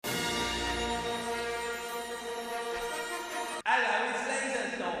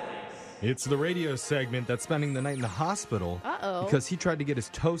It's the radio segment that's spending the night in the hospital Uh-oh. because he tried to get his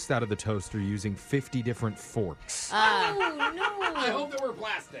toast out of the toaster using 50 different forks. Oh, no. I hope they were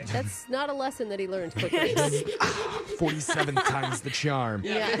plastic. That's not a lesson that he learned quickly. 47 times the charm.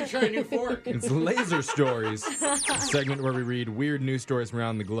 Yeah, maybe try a new fork. It's Laser Stories, a segment where we read weird news stories from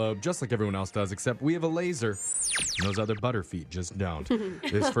around the globe, just like everyone else does, except we have a laser, and those other butterfeet just don't.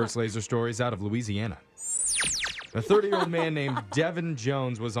 This first laser story is out of Louisiana. A 30-year-old man named Devin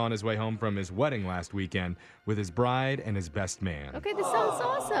Jones was on his way home from his wedding last weekend with his bride and his best man. Okay, this sounds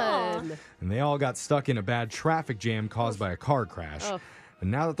awesome. And they all got stuck in a bad traffic jam caused by a car crash. Oh.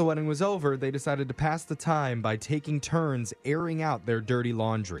 And now that the wedding was over, they decided to pass the time by taking turns airing out their dirty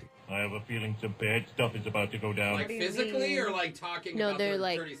laundry. I have a feeling some bad stuff is about to go down. Like physically or like talking No, about they're their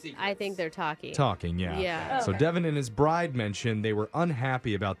like, dirty secrets? I think they're talking. Talking, yeah. Yeah. So Devin and his bride mentioned they were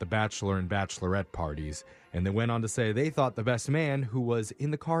unhappy about the bachelor and bachelorette parties. And they went on to say they thought the best man, who was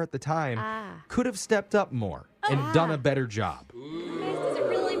in the car at the time, could have stepped up more and done a better job. Does it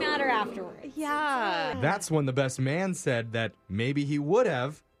really matter afterwards? Yeah. That's when the best man said that maybe he would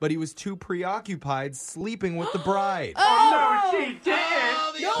have, but he was too preoccupied sleeping with the bride. No, she didn't!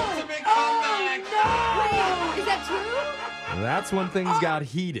 Oh, the ultimate comeback! Wait, is that true? That's when things got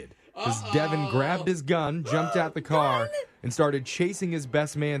heated. As Devin grabbed his gun, jumped out the car, and started chasing his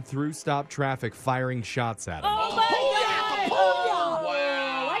best man through stopped traffic, firing shots at him. Oh my God! Oh,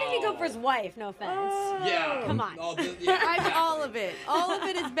 Wow. why didn't he go for his wife? No offense. Yeah. Come on. All of it. All of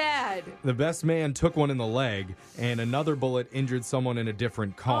it is bad. The best man took one in the leg, and another bullet injured someone in a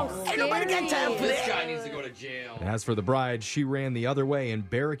different car. Ain't nobody got time for This guy needs to go to jail. As for the bride, she ran the other way and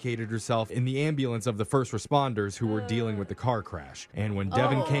barricaded herself in the ambulance of the first responders who were dealing with the car crash. And when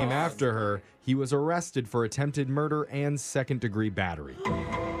Devin came after her, he was arrested for attempted murder and second-degree battery.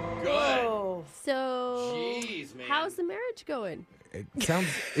 Good. Oh. So, Jeez, man. how's the marriage going?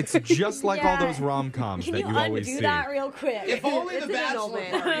 It's just like all those rom-coms Can that you you always undo see. that real quick? If only It's the an bachelor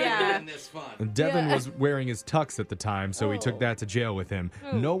annulment. party would Yeah. have been this fun. Devin was wearing his tux at the time, so he took that to jail with him.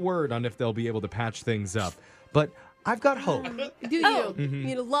 No word on if they'll be able to patch things up. But I've got hope. Do you?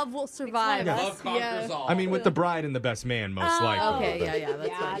 You know, love will survive. Love conquers all. I mean, with the bride and the best man, most likely. Okay, but- yeah, that's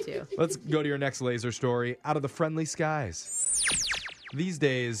Yeah. fine too. Let's go to your next laser story, out of the friendly skies. These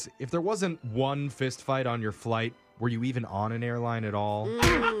days, if there wasn't one fist fight on your flight, were you even on an airline at all?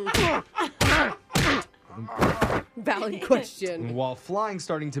 Valid question. While flying's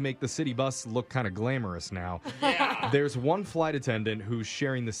starting to make the city bus look kind of glamorous now, Yeah. there's one flight attendant who's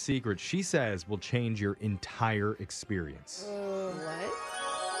sharing the secret she says will change your entire experience. What?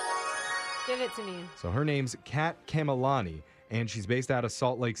 Give it to me. So her name's Kat Kamalani, and she's based out of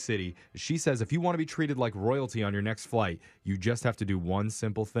Salt Lake City. She says if you want to be treated like royalty on your next flight, you just have to do one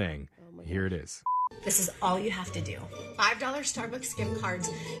simple thing. Here it is. This is all you have to do. $5 Starbucks gift cards.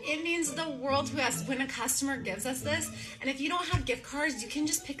 It means the world to us when a customer gives us this. And if you don't have gift cards, you can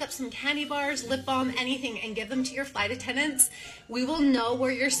just pick up some candy bars, lip balm, anything, and give them to your flight attendants. We will know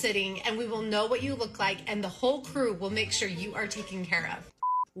where you're sitting, and we will know what you look like, and the whole crew will make sure you are taken care of.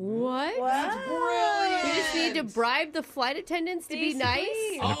 What? Brilliant. We just need to bribe the flight attendants to be nice?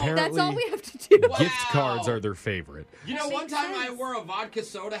 And That's apparently, all we have to do. Wow. gift cards are their favorite. You know, one time I wore a vodka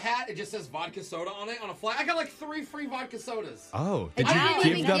soda hat. It just says vodka soda on it on a flight. I got like 3 free vodka sodas. Oh, did I you didn't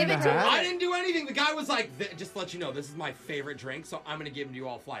give even them give the it to hat? I didn't do anything. The guy was like, just to let you know, this is my favorite drink, so I'm going to give them to you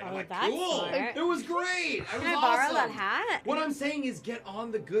all flight. I'm Oh, like, that's cool. smart. It was great. It was Can I awesome. borrow that hat? What I'm saying is get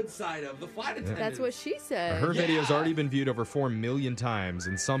on the good side of the flight attendant. That's what she said. Her video's already been viewed over 4 million times,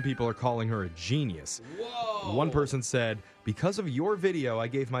 and some people are calling her a genius. Whoa. One person said, because of your video, I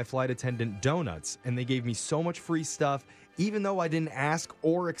gave my flight attendant donuts, and they gave me so much free stuff, even though I didn't ask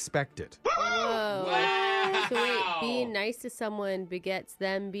or expect it. Whoa. Wow. So wait, being nice to someone begets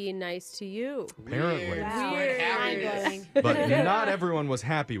them being nice to you. Apparently. Wow. Spread happiness. Mind-blowing. But not everyone was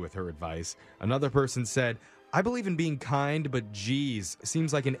happy with her advice. Another person said, I believe in being kind, but geez,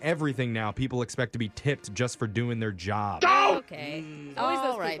 seems like in everything now people expect to be tipped just for doing their job. Okay. Always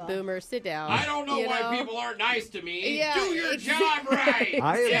those All right, people. Boomer, sit down. I don't know You why people aren't nice to me. Yeah, Do your job right.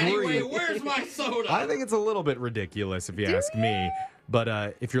 I agree. Anyway, where's my soda? I think it's a little bit ridiculous if you ask me.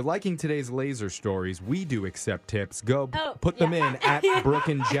 But if you're liking today's laser stories, we do accept tips. Go put them in at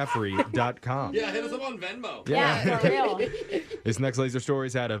brookeandjeffrey.com. Yeah, hit us up on Venmo. Yeah, for real. This next laser story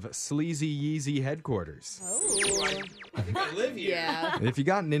is out of Sleazy Yeezy headquarters. I think I live here. Yeah. If you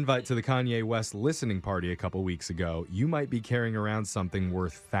got an invite to the Kanye West listening party a couple weeks ago, you might be carrying around something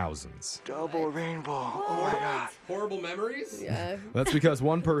worth thousands. Double rainbow. Oh my god. Horrible memories? Yeah. That's because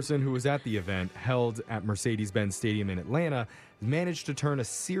one person who was at the event, held at Mercedes-Benz Stadium in Atlanta, managed to turn a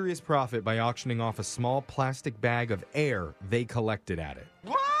serious profit by auctioning off a small plastic bag of air they collected at it.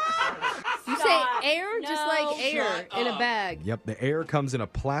 Air, just like air Shut in a up. bag. Yep, the air comes in a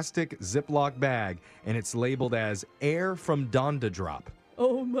plastic Ziploc bag, and it's labeled as Air from Donda Drop.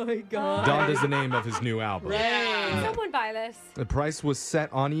 Oh my God. Donda's the name of his new album. Yeah. Someone buy this. The price was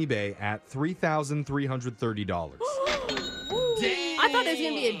set on eBay at $3,330. Dang. I thought it was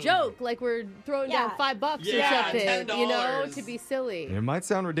going to be a joke, like we're throwing down Yeah. $5 Yeah, or something, $10. to be silly. It might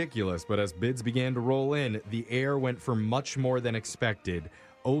sound ridiculous, but as bids began to roll in, the Air went for much more than expected,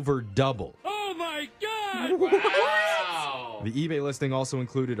 over double. Oh my God! Wow. The eBay listing also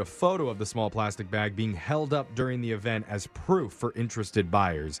included a photo of the small plastic bag being held up during the event as proof for interested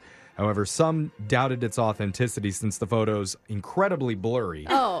buyers. However, some doubted its authenticity since the photo's incredibly blurry.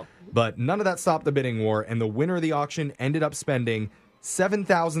 Oh. But none of that stopped the bidding war, and the winner of the auction ended up spending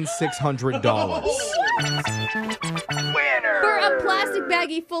 $7,600. For a plastic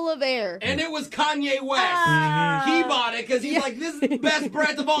baggie full of air. And it was Kanye West. He bought it because he's like, this is the best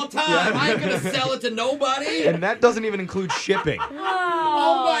breath of all time. I ain't going to sell it to nobody. And that doesn't even include shipping.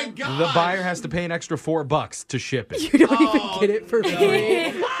 Oh my God. The buyer has to pay an extra $4 to ship it. You don't even get it for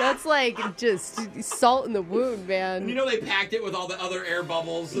free. That's like just salt in the wound, man. You know they packed it with all the other air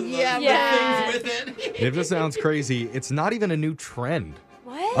bubbles and Yeah, the man. things with it. If this sounds crazy, it's not even a new trend.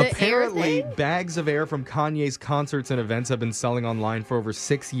 What? The air Apparently, thing? bags of air from Kanye's concerts and events have been selling online for over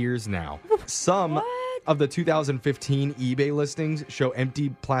 6 years now. Some of the 2015 eBay listings show empty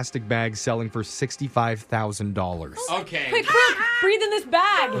plastic bags selling for $65,000. Okay. Quick, breathe in this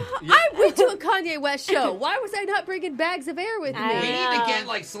bag. I went to a Kanye West show. Why was I not bringing bags of air with We me? need to get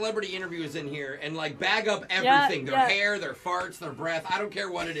like celebrity interviews in here and like bag up everything. Their yeah. hair, their farts, their breath. I don't care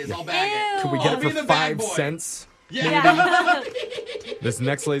what it is. I'll bag it. Could we I'll get be it the for bag 5 boy. cents? Yeah. This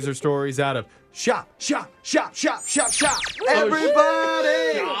next laser story is out of Shop.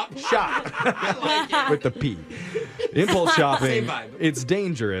 Everybody! Shop. I like it. With the P. Impulse shopping, Same vibe. it's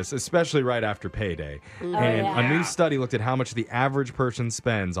dangerous, especially right after payday. And yeah. a new study looked at how much the average person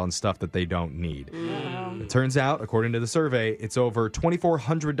spends on stuff that they don't need. It turns out, according to the survey, it's over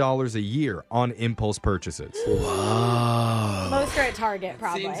 $2,400 a year on impulse purchases. Most are at Target,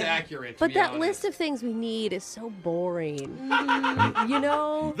 probably. Seems accurate. To But be that honest. list of things we need is so boring. You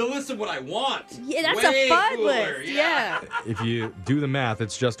know? The list of what I want. Yeah, that's Way a fun cooler. list. Yeah. If you do the math,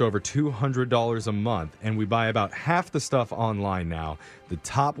 it's just over $200 a month, and we buy about half the stuff online now. The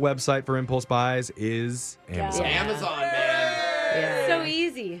top website for impulse buys is Amazon. Amazon, man. So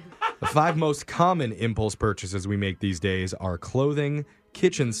easy. The 5 most common impulse purchases we make these days are clothing,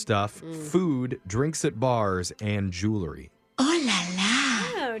 kitchen stuff, food, drinks at bars, and jewelry. Oh,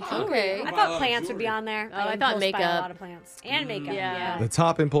 jewelry. Okay. I Wow, thought plants would be jewelry. on there. Oh, I thought impulse buy makeup. a lot of plants. And makeup. Yeah. The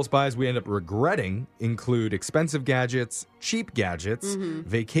top impulse buys we end up regretting include expensive gadgets, cheap gadgets,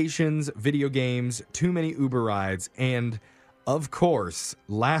 vacations, video games, too many Uber rides, and, of course,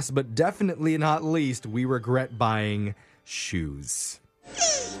 last but definitely not least, we regret buying shoes.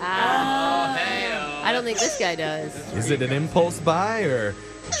 I don't think this guy does. Is it an impulse buy or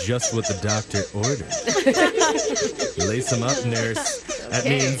just what the doctor ordered? Lace them up, nurse. That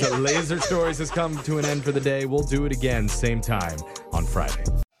means that Laser Stories has come to an end for the day. We'll do it again, same time on Friday.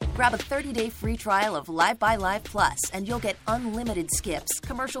 Grab a 30-day free trial of Live by Live Plus, and you'll get unlimited skips,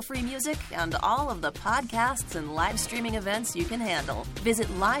 commercial-free music, and all of the podcasts and live streaming events you can handle. Visit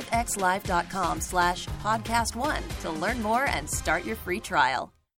livexlive.com/podcast1 to learn more and start your free trial.